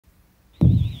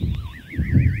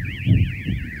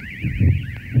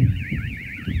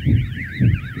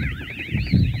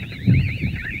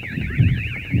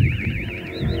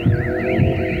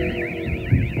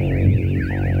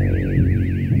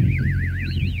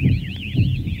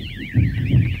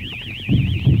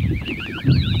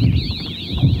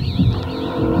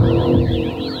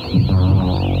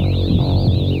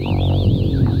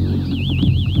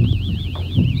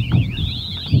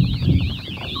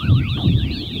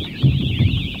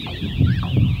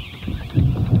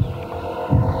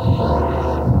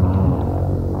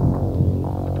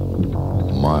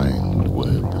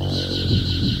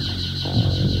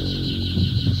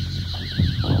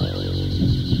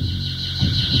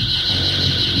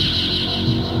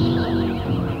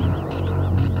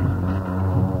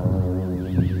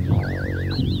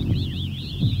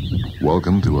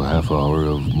welcome to a half hour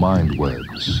of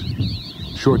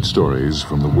Mindwebs. Short stories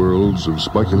from the worlds of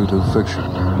speculative fiction.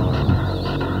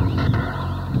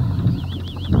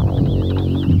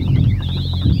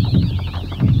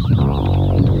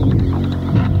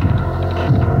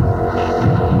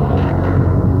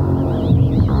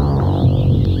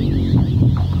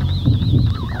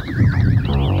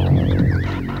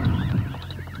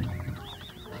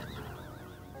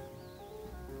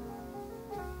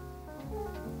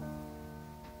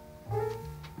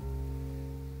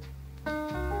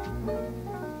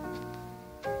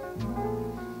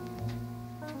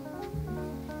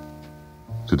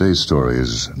 Today's story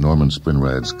is Norman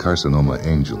Spinrad's Carcinoma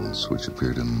Angels, which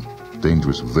appeared in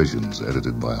Dangerous Visions,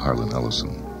 edited by Harlan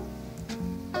Ellison.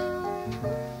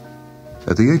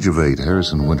 At the age of 8,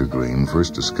 Harrison Wintergreen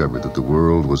first discovered that the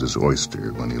world was his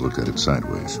oyster when he looked at it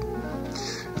sideways.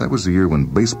 That was the year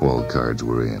when baseball cards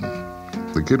were in.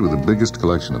 The kid with the biggest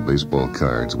collection of baseball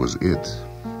cards was it.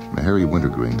 Harry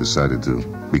Wintergreen decided to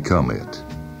become it.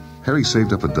 Harry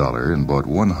saved up $1 and bought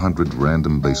 100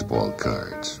 random baseball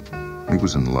cards. He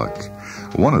was in luck.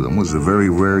 One of them was a very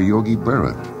rare Yogi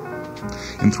Berra.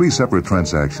 In 3 separate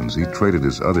transactions, he traded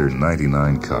his other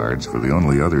 99 cards for the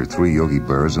only other 3 Yogi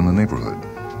Berras in the neighborhood.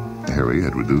 Harry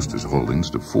had reduced his holdings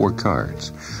to 4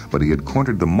 cards, but he had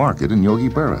cornered the market in Yogi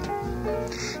Berra.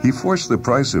 He forced the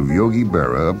price of Yogi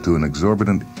Berra up to an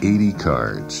exorbitant 80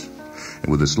 cards.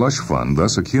 And with the slush fund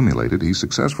thus accumulated, he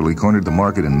successfully cornered the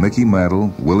market in Mickey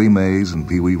Mantle, Willie Mays, and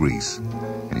Pee Wee Reese.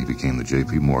 And he became the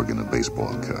J.P. Morgan of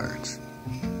baseball cards.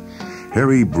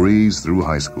 Harry breezed through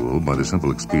high school by the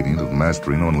simple expedient of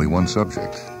mastering only one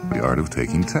subject, the art of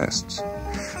taking tests.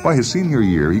 By his senior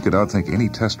year, he could outthink any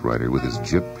test writer with his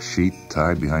gyp sheet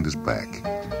tied behind his back,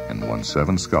 and won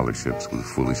 7 scholarships with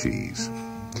foolish ease.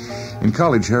 In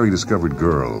college, Harry discovered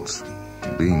girls.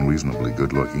 Being reasonably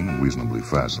good-looking and reasonably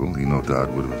facile, he no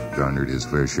doubt would have garnered his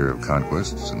fair share of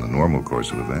conquests in the normal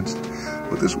course of events,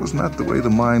 but this was not the way the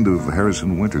mind of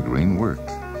Harrison Wintergreen worked.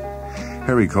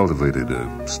 Harry cultivated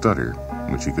a stutter,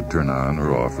 which he could turn on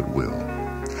or off at will.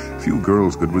 Few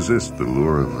girls could resist the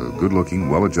lure of a good-looking,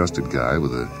 well-adjusted guy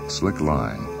with a slick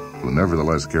line, who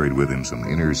nevertheless carried with him some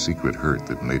inner secret hurt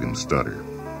that made him stutter.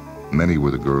 Many were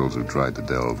the girls who tried to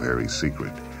delve Harry's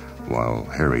secret, while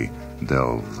Harry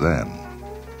delved them.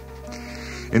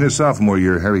 In his sophomore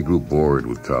year, Harry grew bored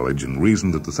with college and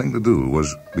reasoned that the thing to do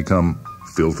was become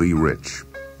filthy rich.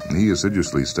 He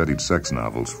assiduously studied sex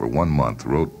novels for 1 month,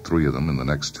 wrote 3 of them in the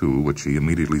next 2, which he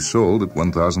immediately sold at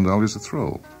 $1,000 a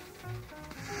throw.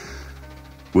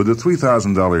 With the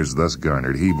 $3,000 thus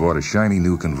garnered, he bought a shiny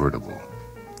new convertible.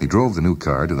 He drove the new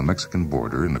car to the Mexican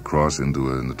border and across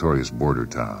into a notorious border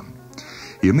town.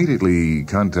 He immediately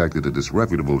contacted a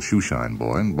disreputable shoeshine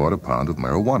boy and bought a pound of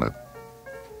marijuana.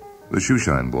 The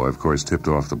shoeshine boy, of course, tipped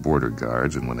off the border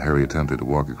guards, and when Harry attempted to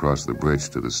walk across the bridge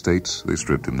to the States, they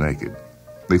stripped him naked.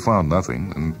 They found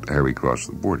nothing, and Harry crossed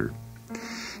the border.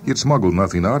 He had smuggled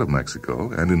nothing out of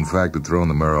Mexico, and in fact had thrown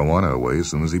the marijuana away as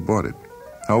soon as he bought it.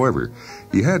 However,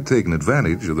 he had taken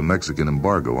advantage of the Mexican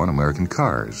embargo on American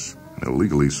cars, and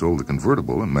illegally sold a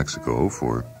convertible in Mexico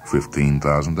for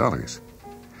 $15,000.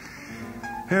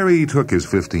 Harry took his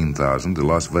 $15,000 to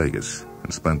Las Vegas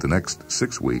and spent the next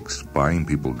 6 weeks buying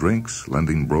people drinks,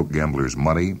 lending broke gamblers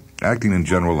money, acting in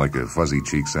general like a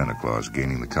fuzzy-cheeked Santa Claus,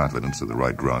 gaining the confidence of the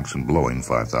right drunks and blowing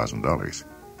 $5,000.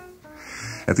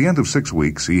 At the end of 6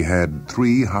 weeks, he had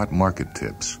 3 hot market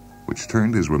tips, which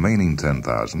turned his remaining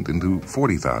 $10,000 into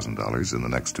 $40,000 in the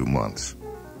next 2 months.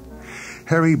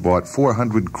 Harry bought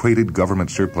 400 crated government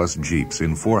surplus Jeeps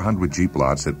in 400 Jeep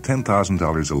lots at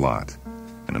 $10,000 a lot,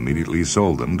 and immediately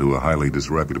sold them to a highly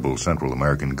disreputable Central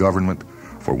American government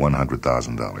for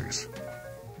 $100,000.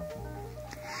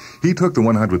 He took the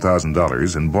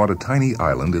 $100,000 and bought a tiny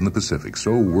island in the Pacific,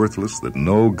 so worthless that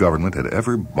no government had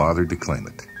ever bothered to claim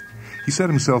it. He set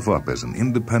himself up as an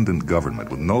independent government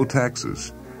with no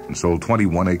taxes and sold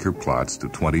 21-acre plots to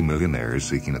 20 millionaires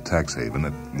seeking a tax haven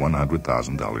at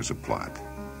 $100,000 a plot.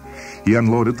 He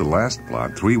unloaded the last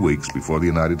plot 3 weeks before the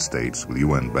United States, with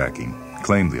UN backing,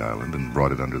 claimed the island and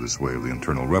brought it under the sway of the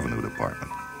Internal Revenue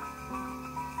Department.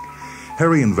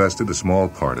 Harry invested a small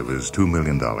part of his $2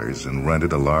 million and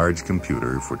rented a large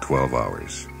computer for 12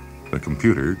 hours. The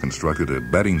computer constructed a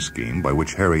betting scheme by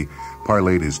which Harry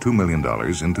parlayed his $2 million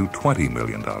into $20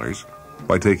 million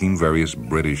by taking various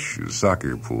British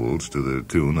soccer pools to the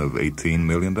tune of $18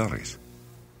 million.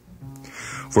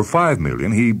 For $5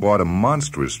 million, he bought a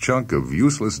monstrous chunk of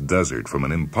useless desert from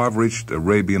an impoverished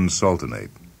Arabian sultanate.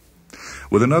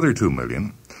 With another $2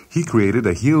 million, he created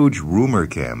a huge rumor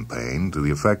campaign to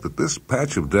the effect that this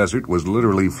patch of desert was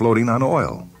literally floating on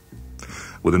oil.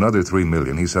 With another $3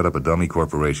 million, he set up a dummy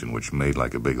corporation which made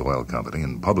like a big oil company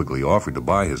and publicly offered to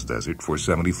buy his desert for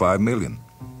 $75 million.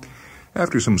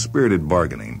 After some spirited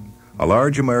bargaining, a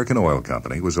large American oil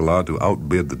company was allowed to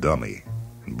outbid the dummy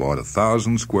and bought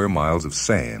 1,000 square miles of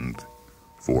sand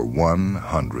for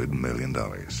 $100 million.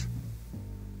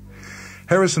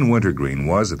 Harrison Wintergreen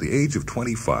was, at the age of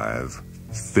 25,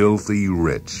 filthy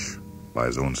rich by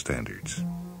his own standards.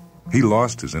 He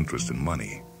lost his interest in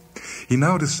money. He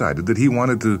now decided that he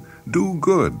wanted to do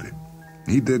good.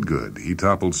 He did good. He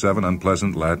toppled 7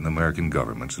 unpleasant Latin American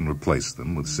governments and replaced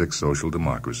them with 6 social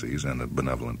democracies and a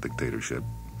benevolent dictatorship.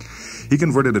 He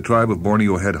converted a tribe of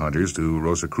Borneo headhunters to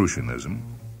Rosicrucianism.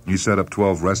 He set up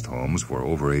 12 rest homes for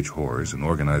overage whores and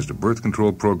organized a birth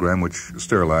control program which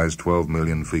sterilized 12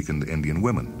 million fecund Indian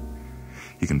women.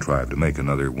 He contrived to make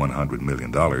another $100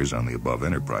 million on the above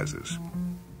enterprises.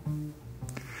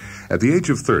 At the age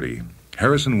of 30,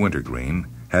 Harrison Wintergreen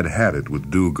had had it with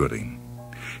do-gooding.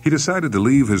 He decided to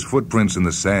leave his footprints in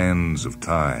the sands of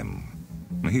time.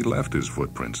 He left his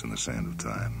footprints in the sand of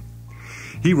time.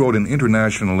 He wrote an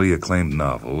internationally acclaimed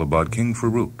novel about King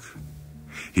Farouk.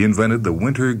 He invented the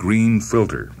wintergreen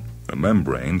filter, a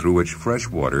membrane through which fresh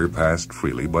water passed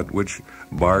freely but which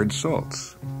barred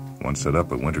salts. Once set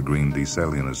up, a wintergreen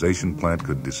desalinization plant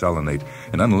could desalinate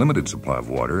an unlimited supply of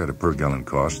water at a per-gallon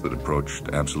cost that approached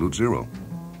absolute zero.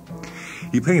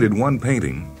 He painted one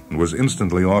painting and was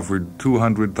instantly offered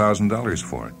 $200,000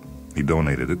 for it. He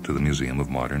donated it to the Museum of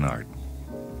Modern Art.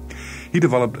 He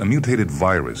developed a mutated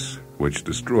virus which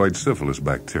destroyed syphilis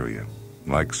bacteria.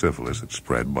 Like syphilis, it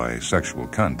spread by sexual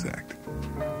contact.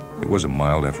 It was a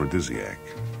mild aphrodisiac.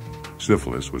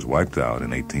 Syphilis was wiped out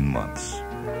in 18 months.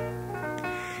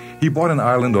 He bought an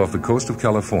island off the coast of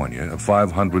California, a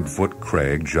 500-foot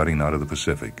crag jutting out of the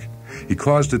Pacific. He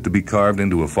caused it to be carved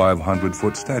into a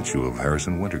 500-foot statue of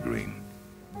Harrison Wintergreen.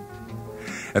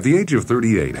 At the age of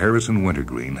 38, Harrison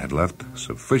Wintergreen had left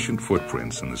sufficient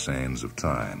footprints in the sands of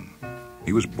time.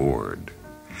 He was bored.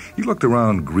 He looked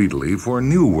around greedily for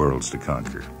new worlds to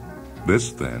conquer.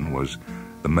 This, then, was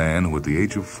the man who, at the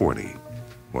age of 40,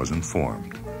 was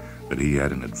informed that he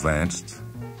had an advanced,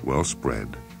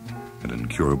 well-spread, and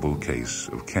incurable case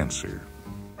of cancer,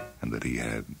 and that he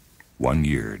had 1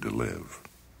 year to live.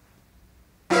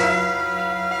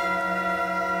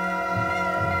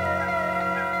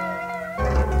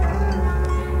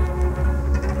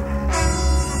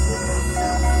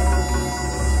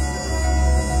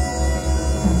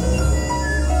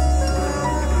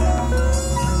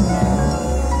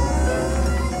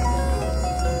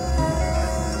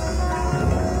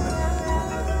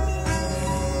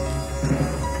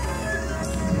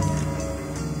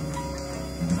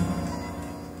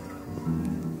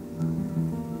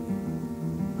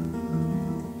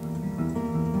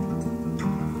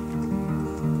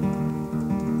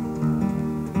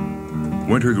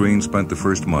 Wintergreen spent the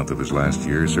first month of his last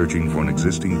year searching for an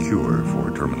existing cure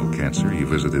for terminal cancer. He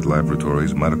visited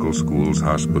laboratories, medical schools,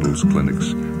 hospitals,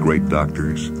 clinics, great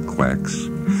doctors, quacks,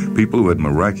 people who had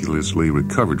miraculously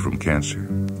recovered from cancer,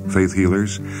 faith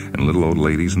healers, and little old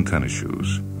ladies in tennis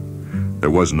shoes. There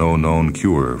was no known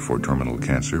cure for terminal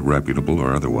cancer, reputable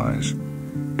or otherwise.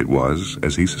 It was,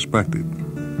 as he suspected,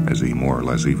 as he more or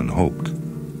less even hoped.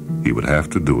 He would have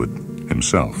to do it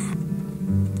himself.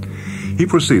 He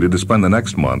proceeded to spend the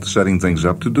next month setting things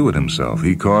up to do it himself.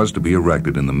 He caused to be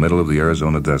erected in the middle of the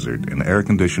Arizona desert an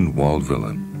air-conditioned walled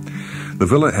villa. The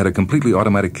villa had a completely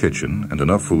automatic kitchen and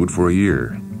enough food for a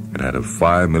year. It had a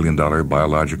 $5 million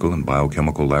biological and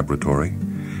biochemical laboratory.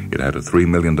 It had a $3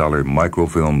 million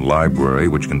microfilm library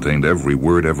which contained every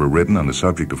word ever written on the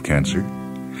subject of cancer.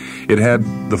 It had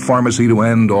the pharmacy to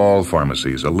end all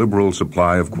pharmacies, a liberal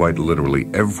supply of quite literally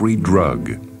every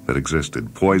drug that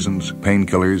existed: poisons,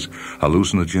 painkillers,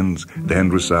 hallucinogens,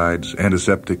 dendricides,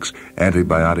 antiseptics,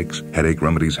 antibiotics, headache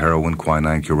remedies, heroin,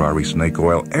 quinine, curare, snake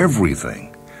oil,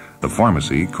 everything. The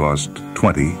pharmacy cost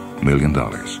 $20 million.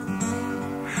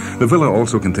 The villa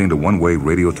also contained a one-way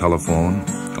radio telephone,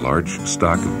 a large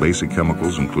stock of basic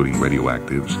chemicals including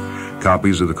radioactives,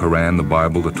 copies of the Quran, the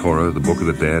Bible, the Torah, the Book of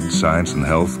the Dead, Science and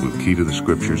Health with Key to the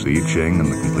Scriptures, the I Ching,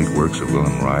 and the complete works of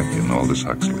Wilhelm Reich and Aldous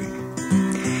Huxley.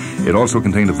 It also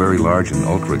contained a very large and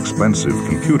ultra-expensive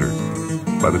computer.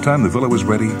 By the time the villa was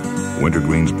ready,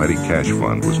 Wintergreen's petty cash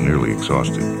fund was nearly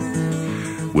exhausted.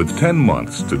 With 10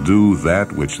 months to do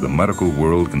that which the medical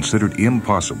world considered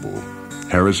impossible,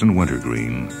 Harrison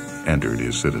Wintergreen entered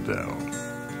his citadel.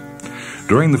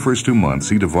 During the first 2 months,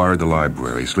 he devoured the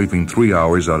library, sleeping 3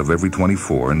 hours out of every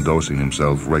 24 and dosing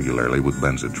himself regularly with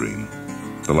Benzedrine.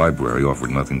 The library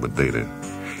offered nothing but data.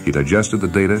 He digested the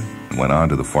data and went on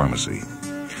to the pharmacy.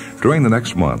 During the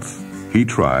next month, He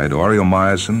tried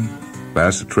aureomycin,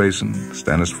 bacitracin,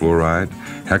 stannous fluoride,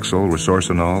 hexyl,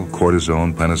 resorcinol,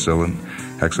 cortisone, penicillin,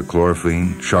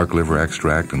 hexachlorophene, shark liver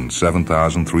extract, and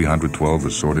 7,312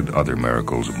 assorted other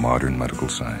miracles of modern medical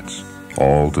science,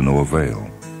 all to no avail.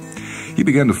 He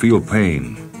began to feel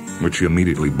pain, which he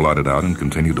immediately blotted out and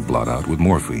continued to blot out with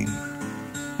morphine.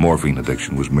 Morphine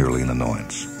addiction was merely an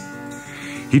annoyance.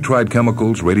 He tried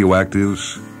chemicals,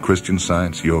 radioactives, Christian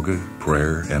Science, yoga,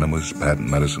 prayer, enemas, patent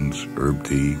medicines, herb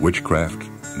tea, witchcraft,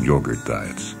 and yogurt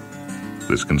diets.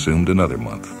 This consumed another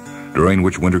month, during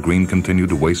which Wintergreen continued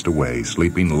to waste away,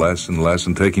 sleeping less and less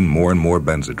and taking more and more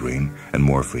Benzedrine and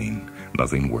morphine.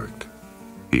 Nothing worked.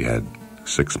 He had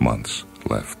 6 months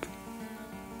left.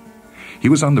 He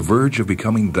was on the verge of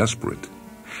becoming desperate.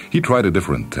 He tried a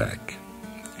different tack.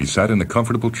 He sat in a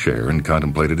comfortable chair and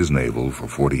contemplated his navel for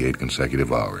 48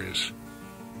 consecutive hours.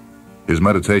 His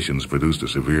meditations produced a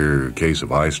severe case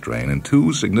of eye strain and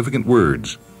 2 significant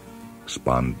words: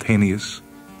 spontaneous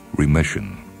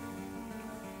remission.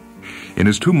 In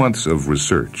his 2 months of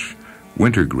research,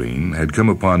 Wintergreen had come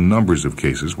upon numbers of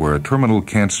cases where a terminal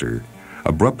cancer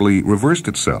abruptly reversed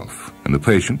itself, and the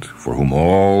patient, for whom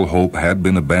all hope had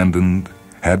been abandoned,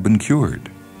 had been cured.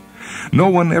 No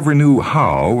one ever knew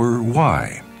how or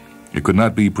why. It could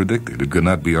not be predicted, it could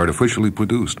not be artificially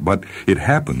produced, but it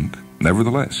happened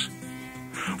nevertheless.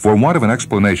 For want of an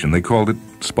explanation, they called it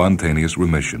spontaneous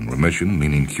remission. Remission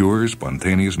meaning cure,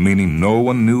 spontaneous meaning no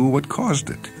one knew what caused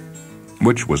it,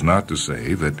 which was not to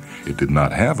say that it did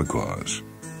not have a cause.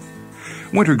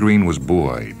 Wintergreen was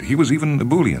buoyed. He was even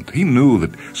ebullient. He knew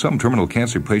that some terminal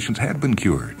cancer patients had been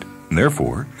cured. And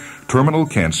therefore, terminal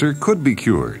cancer could be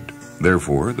cured.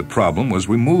 Therefore, the problem was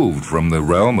removed from the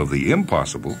realm of the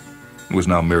impossible. It was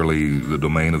now merely the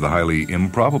domain of the highly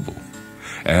improbable.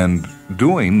 And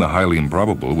doing the highly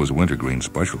improbable was Wintergreen's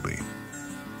specialty.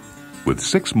 With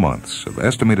 6 months of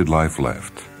estimated life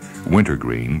left,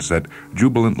 Wintergreen set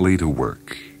jubilantly to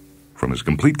work. From his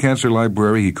complete cancer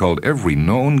library, he called every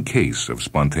known case of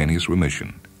spontaneous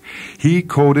remission. He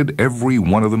coded every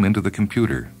one of them into the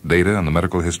computer. Data on the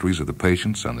medical histories of the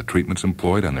patients, on the treatments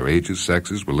employed, on their ages,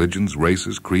 sexes, religions,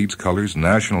 races, creeds, colors,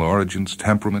 national origins,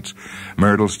 temperaments,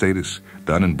 marital status,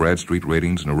 Dun and Bradstreet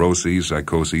ratings, neuroses,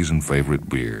 psychoses, and favorite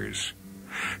beers.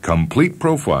 Complete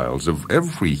profiles of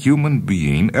every human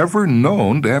being ever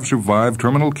known to have survived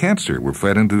terminal cancer were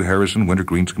fed into Harrison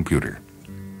Wintergreen's computer.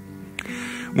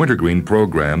 Wintergreen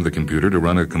programmed the computer to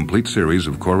run a complete series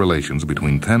of correlations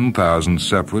between 10,000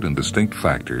 separate and distinct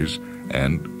factors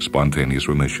and spontaneous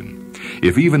remission.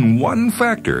 If even one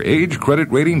factor, age,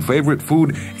 credit rating, favorite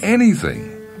food,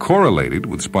 anything, correlated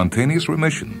with spontaneous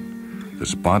remission, the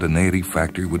spontaneity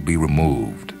factor would be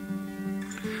removed.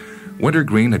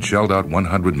 Wintergreen had shelled out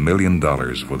 $100 million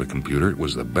for the computer. It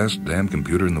was the best damn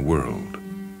computer in the world.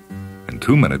 In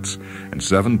 2 minutes and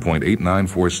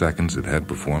 7.894 seconds, it had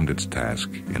performed its task.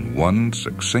 In one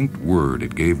succinct word,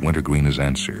 it gave Wintergreen his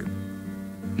answer: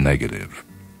 negative.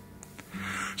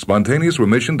 Spontaneous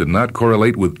remission did not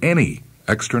correlate with any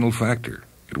external factor.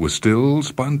 It was still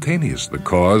spontaneous. The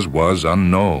cause was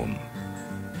unknown.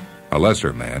 A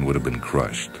lesser man would have been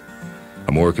crushed.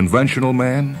 A more conventional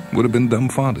man would have been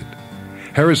dumbfounded.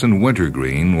 Harrison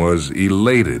Wintergreen was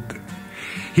elated.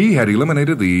 He had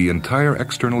eliminated the entire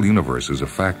external universe as a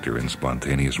factor in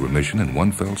spontaneous remission in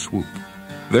one fell swoop.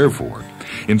 Therefore,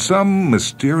 in some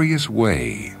mysterious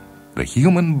way, the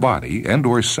human body and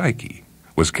or psyche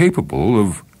was capable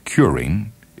of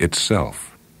curing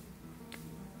itself.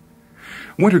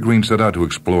 Wintergreen set out to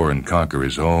explore and conquer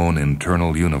his own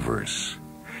internal universe.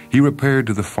 He repaired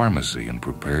to the pharmacy and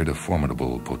prepared a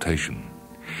formidable potation.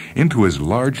 Into his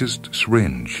largest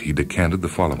syringe, he decanted the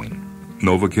following: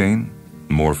 Novocaine,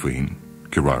 morphine,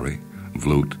 curare,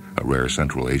 vlut, a rare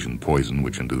Central Asian poison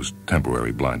which induced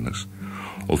temporary blindness,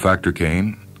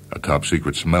 olfactorcaine, a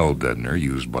top-secret smell deadener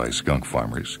used by skunk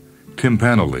farmers,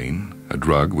 tympanoline, a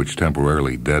drug which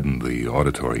temporarily deadened the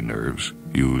auditory nerves,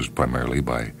 used primarily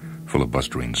by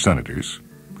filibustering senators,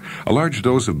 a large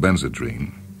dose of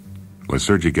Benzedrine,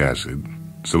 lysergic acid,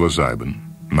 psilocybin,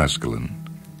 mescaline,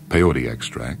 peyote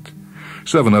extract,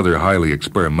 7 other highly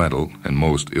experimental and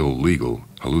most illegal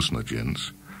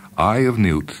hallucinogens, eye of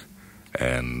newt,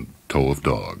 and toe of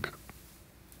dog.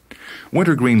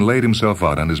 Wintergreen laid himself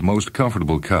out on his most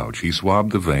comfortable couch. He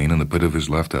swabbed the vein in the pit of his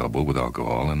left elbow with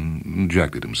alcohol and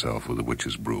injected himself with the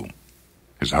witch's brew.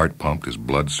 His heart pumped, his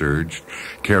blood surged,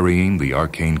 carrying the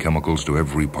arcane chemicals to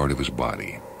every part of his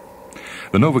body.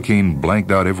 The Novocaine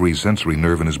blanked out every sensory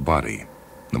nerve in his body.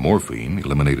 The morphine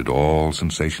eliminated all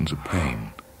sensations of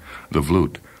pain. The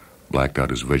vlut blacked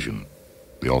out his vision.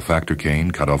 The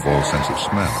olfactorcaine cut off all sense of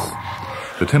smell.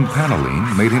 The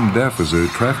tympanoline made him deaf as a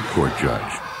traffic court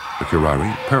judge. The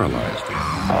curare paralyzed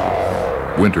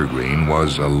him. Wintergreen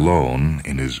was alone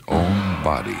in his own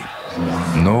body.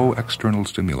 No external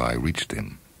stimuli reached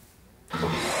him.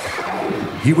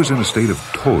 He was in a state of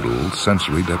total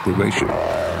sensory deprivation.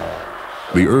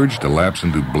 The urge to lapse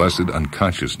into blessed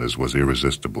unconsciousness was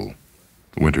irresistible.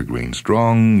 Wintergreen,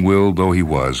 strong-willed though he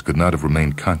was, could not have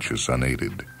remained conscious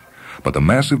unaided. But the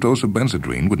massive dose of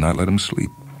benzodrine would not let him sleep.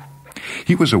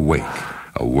 He was awake,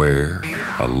 aware,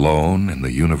 alone in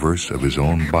the universe of his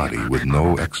own body with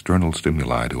no external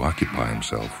stimuli to occupy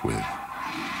himself with.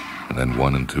 And then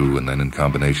one and two, and then in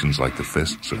combinations like the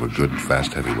fists of a good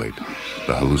fast heavyweight,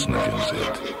 the hallucinogens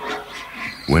hit.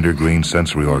 Wintergreen's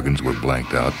sensory organs were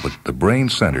blanked out, but the brain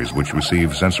centers which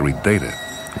receive sensory data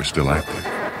were still active.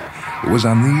 It was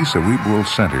on these cerebral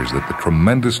centers that the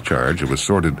tremendous charge of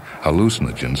assorted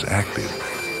hallucinogens acted.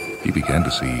 He began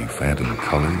to see phantom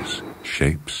colors,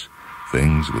 shapes,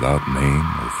 things without name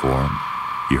or form.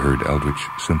 He heard eldritch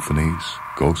symphonies,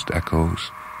 ghost echoes,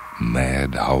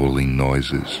 mad howling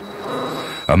noises.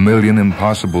 A million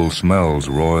impossible smells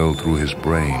roiled through his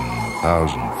brain.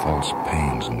 1,000 false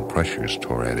pains and pressures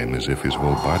tore at him as if his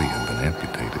whole body had been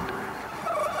amputated.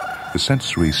 The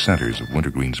sensory centers of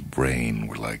Wintergreen's brain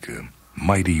were like a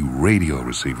mighty radio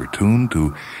receiver tuned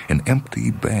to an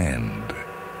empty band,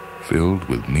 filled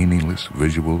with meaningless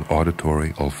visual,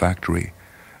 auditory, olfactory,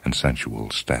 and sensual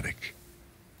static.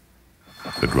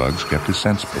 The drugs kept his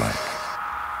sense blank.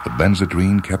 The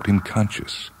benzodrine kept him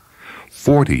conscious.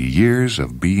 40 years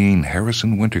of being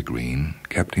Harrison Wintergreen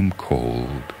kept him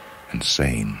cold and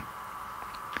sane.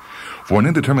 For an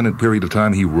indeterminate period of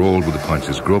time, he rolled with the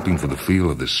punches, groping for the feel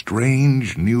of this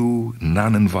strange, new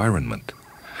non-environment.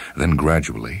 Then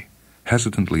gradually,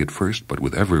 hesitantly at first, but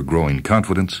with ever-growing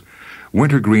confidence,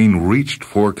 Wintergreen reached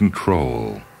for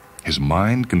control. His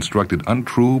mind constructed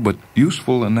untrue but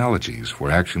useful analogies for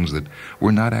actions that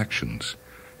were not actions,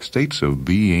 states of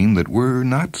being that were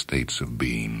not states of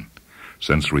being,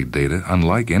 sensory data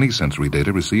unlike any sensory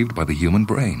data received by the human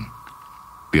brain.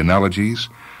 The analogies,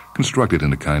 constructed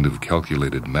in a kind of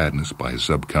calculated madness by his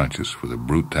subconscious for the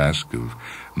brute task of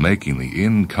making the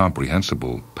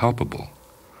incomprehensible palpable,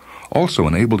 also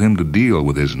enabled him to deal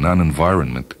with his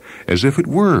non-environment as if it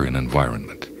were an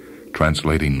environment,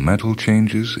 translating mental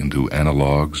changes into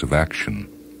analogues of action.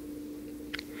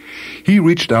 He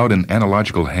reached out an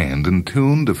analogical hand and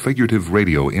tuned a figurative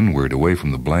radio inward away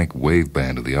from the blank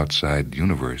waveband of the outside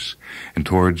universe and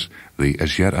towards the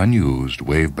as yet unused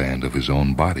waveband of his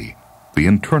own body, the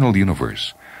internal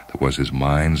universe that was his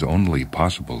mind's only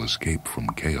possible escape from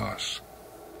chaos.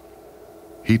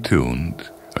 He tuned,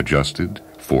 adjusted,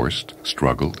 forced,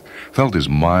 struggled, felt his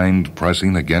mind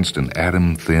pressing against an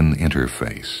atom-thin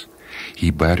interface.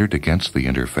 He battered against the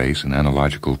interface an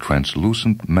analogical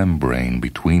translucent membrane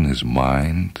between his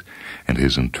mind and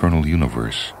his internal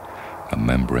universe, a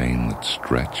membrane that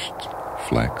stretched,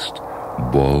 flexed,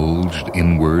 bulged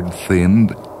inward,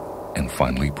 thinned, and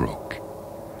finally broke.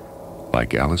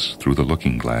 Like Alice through the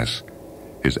looking glass,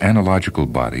 his analogical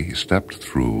body stepped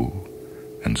through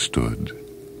and stood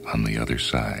on the other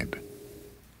side.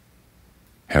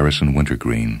 Harrison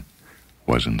Wintergreen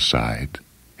was inside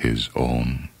his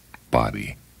own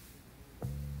body.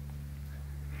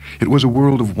 It was a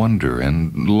world of wonder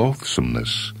and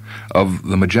loathsomeness, of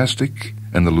the majestic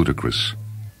and the ludicrous.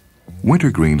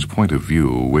 Wintergreen's point of view,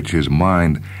 which his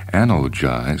mind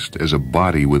analogized as a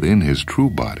body within his true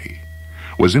body,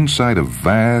 was inside a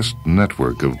vast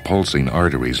network of pulsing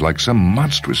arteries like some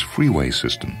monstrous freeway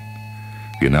system.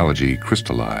 The analogy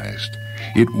crystallized.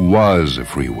 It was a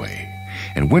freeway,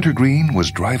 and Wintergreen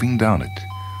was driving down it.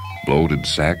 Bloated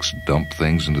sacks dumped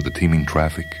things into the teeming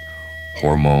traffic.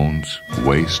 Hormones,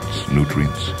 wastes,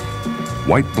 nutrients.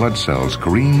 White blood cells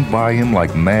careened by him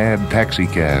like mad taxi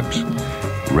cabs.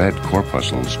 Red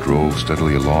corpuscles drove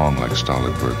steadily along like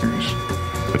stolid burgers.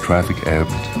 The traffic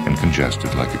ebbed and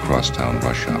congested like a crosstown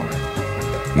rush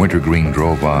hour. Wintergreen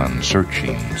drove on,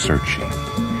 searching.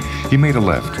 He made a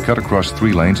left, cut across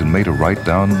 3 lanes, and made a right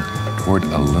down toward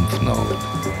a lymph node.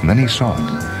 And then he saw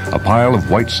it, a pile of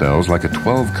white cells like a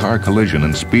 12-car collision,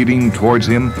 and speeding towards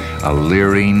him, a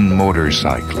leering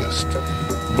motorcyclist.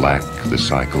 Black the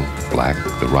cycle, black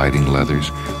the riding leathers,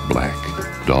 black,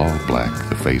 dull black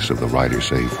the face of the rider,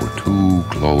 save for 2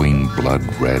 glowing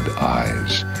blood-red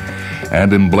eyes.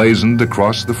 And emblazoned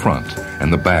across the front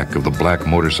and the back of the black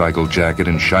motorcycle jacket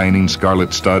in shining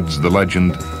scarlet studs, the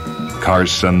legend,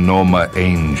 Carcinoma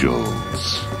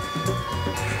Angels.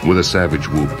 With a savage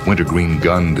whoop, Wintergreen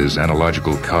gunned his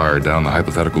analogical car down the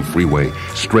hypothetical freeway,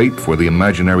 straight for the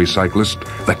imaginary cyclist,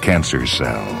 the cancer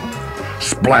cell.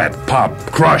 Splat, pop,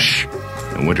 crush!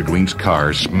 and Wintergreen's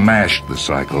car smashed the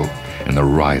cycle, and the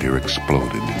rider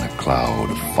exploded in a cloud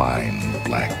of fine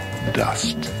black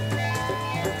dust.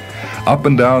 Up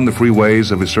and down the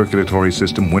freeways of his circulatory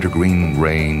system, Wintergreen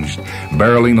ranged,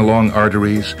 barreling along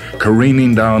arteries,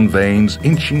 careening down veins,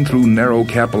 inching through narrow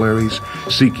capillaries,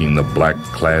 seeking the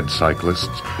black-clad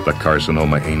cyclists, the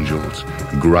Carcinoma angels,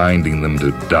 grinding them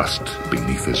to dust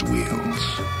beneath his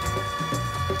wheels.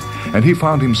 And he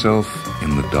found himself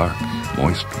in the dark,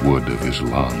 moist wood of his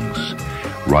lungs,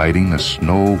 riding a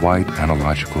snow-white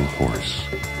analogical horse,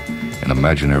 an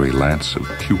imaginary lance of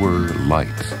pure light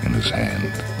in his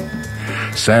hand.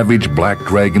 Savage black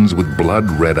dragons with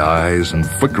blood-red eyes and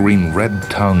flickering red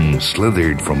tongues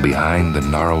slithered from behind the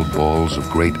gnarled balls of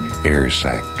great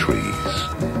air-sac trees.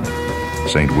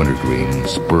 St. Wintergreen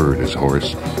spurred his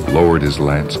horse, lowered his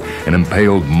lance, and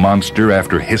impaled monster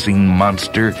after hissing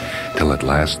monster, till at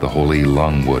last the holy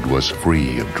lungwood was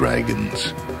free of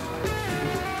dragons.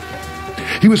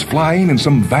 He was flying in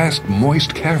some vast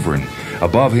moist cavern.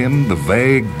 Above him, the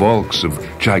vague bulks of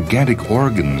gigantic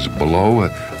organs. Below, a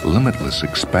limitless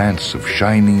expanse of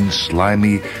shining,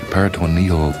 slimy,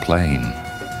 peritoneal plain.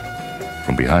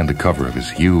 From behind the cover of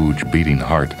his huge beating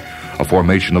heart, a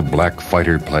formation of black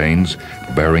fighter planes,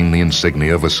 bearing the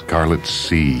insignia of a scarlet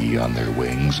sea on their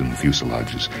wings and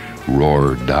fuselages,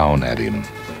 roared down at him.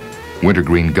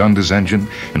 Wintergreen gunned his engine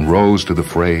and rose to the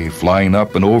fray, flying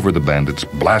up and over the bandits,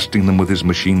 blasting them with his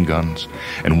machine guns.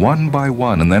 And one by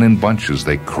one, and then in bunches,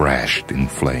 they crashed in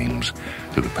flames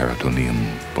to the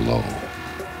peritoneum below.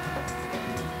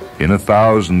 In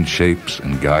 1,000 shapes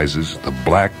and guises, the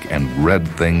black and red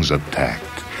things attacked.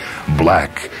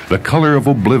 Black, the color of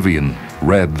oblivion;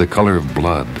 red, the color of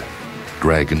blood.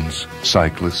 Dragons,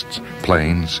 cyclists,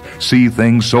 planes, sea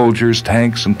things, soldiers,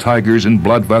 tanks, and tigers in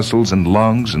blood vessels and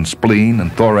lungs and spleen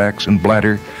and thorax and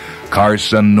bladder,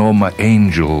 Carcinoma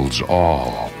angels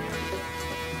all.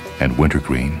 And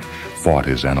Wintergreen fought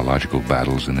his analogical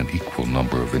battles in an equal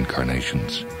number of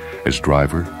incarnations, as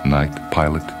driver, knight,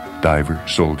 pilot, diver,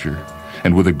 soldier,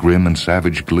 and with a grim and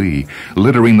savage glee,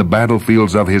 littering the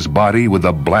battlefields of his body with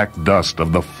the black dust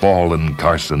of the fallen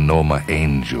Carcinoma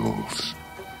angels.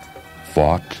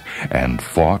 Fought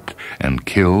and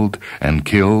killed,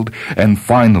 and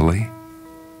finally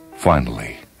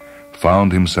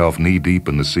found himself knee-deep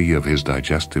in the sea of his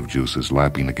digestive juices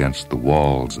lapping against the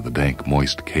walls of the dank,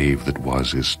 moist cave that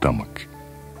was his stomach.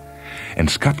 And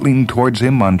scuttling towards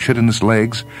him on chitinous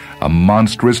legs, a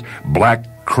monstrous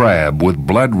black crab with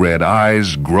blood-red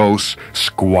eyes, gross,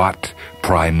 squat,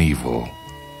 primeval.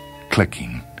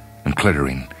 Clicking and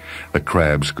clittering, the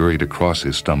crab scurried across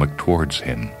his stomach towards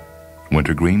him.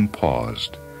 Wintergreen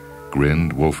paused,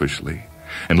 grinned wolfishly,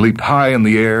 and leaped high in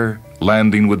the air,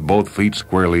 landing with both feet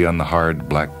squarely on the hard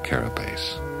black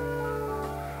carapace.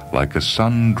 Like a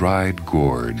sun-dried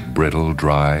gourd, brittle,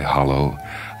 dry, hollow,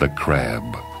 the crab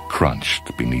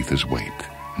crunched beneath his weight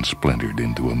and splintered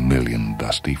into 1,000,000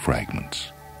 dusty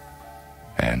fragments.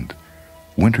 And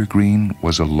Wintergreen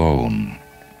was alone.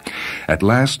 At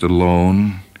last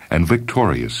alone and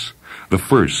victorious, the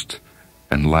first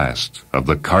and last of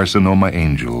the Carcinoma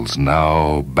angels,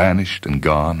 now banished and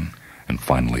gone, and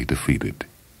finally defeated.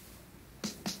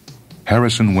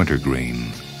 Harrison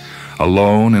Wintergreen,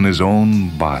 alone in his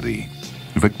own body,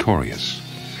 victorious,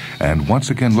 and once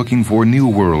again looking for new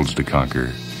worlds to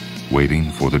conquer, waiting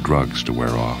for the drugs to wear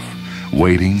off,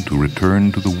 waiting to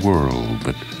return to the world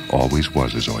that always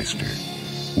was his oyster,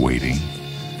 waiting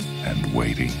and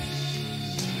waiting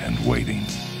and waiting.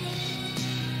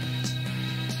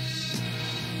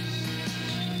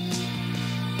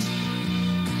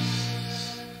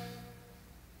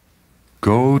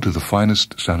 Go to the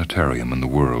finest sanitarium in the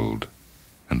world,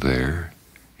 and there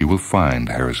you will find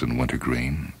Harrison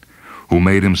Wintergreen, who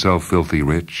made himself filthy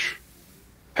rich,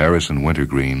 Harrison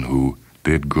Wintergreen who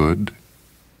did good,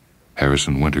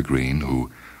 Harrison Wintergreen who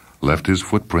left his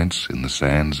footprints in the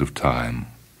sands of time,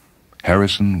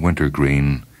 Harrison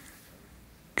Wintergreen,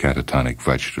 catatonic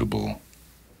vegetable.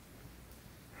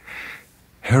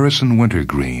 Harrison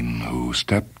Wintergreen who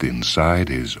stepped inside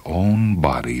his own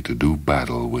body to do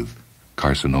battle with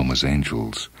Carcinoma's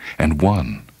angels, and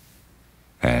won,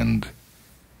 and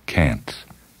can't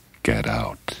get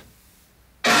out.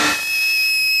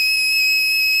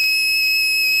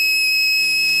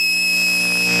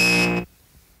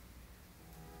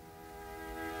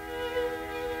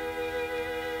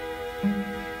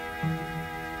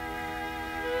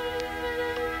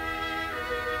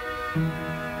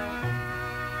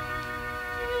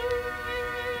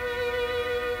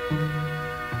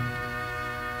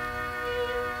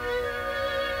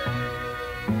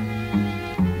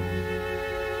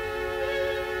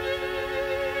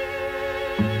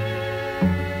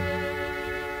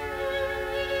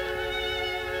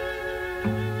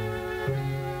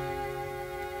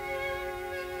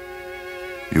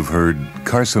 You've heard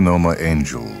Carcinoma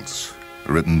Angels,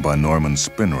 written by Norman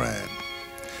Spinrad.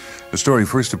 The story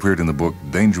first appeared in the book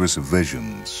Dangerous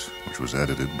Visions, which was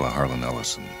edited by Harlan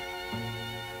Ellison.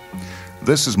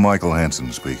 This is Michael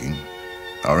Hanson speaking.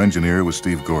 Our engineer was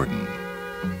Steve Gordon.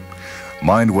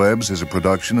 Mindwebs is a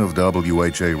production of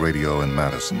WHA Radio in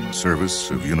Madison,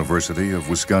 service of University of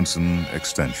Wisconsin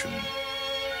Extension.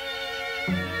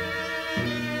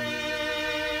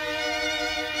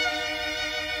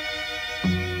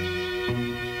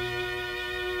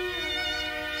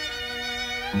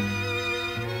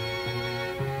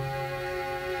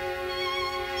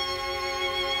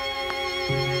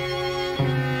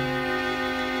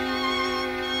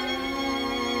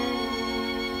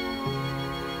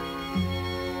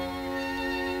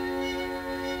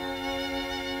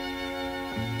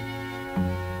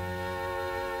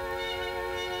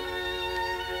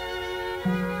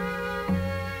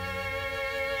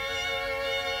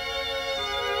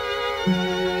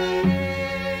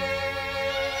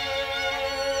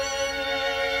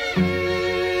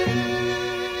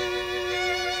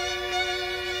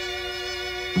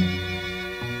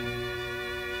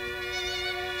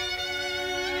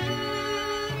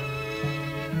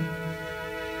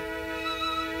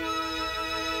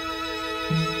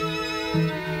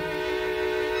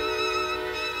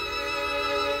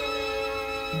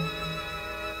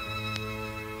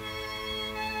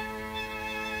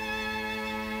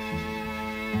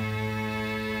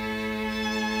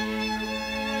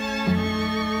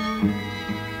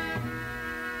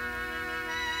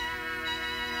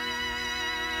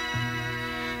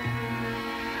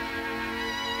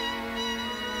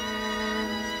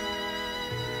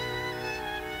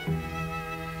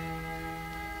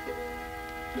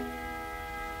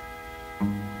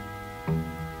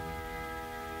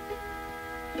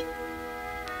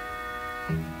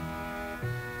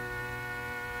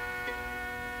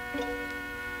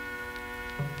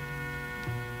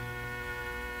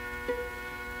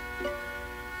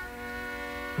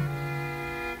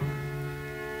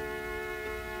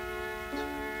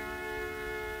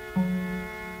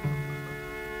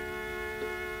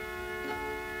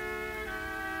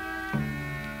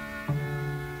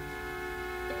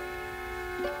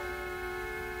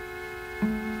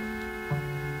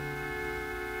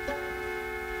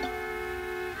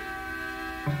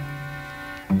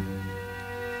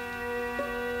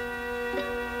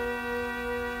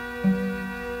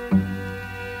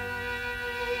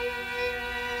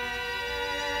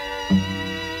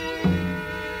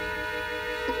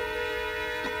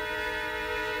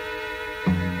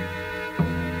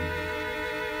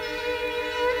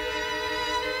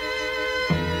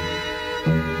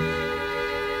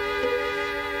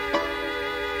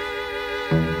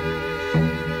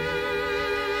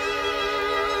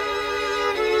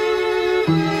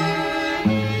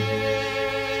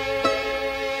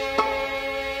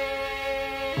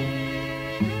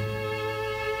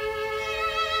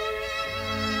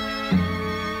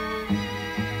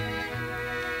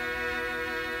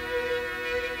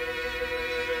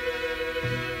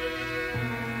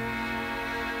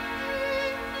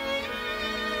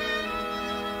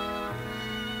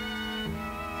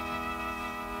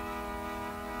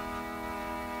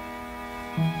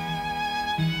 Mm-hmm.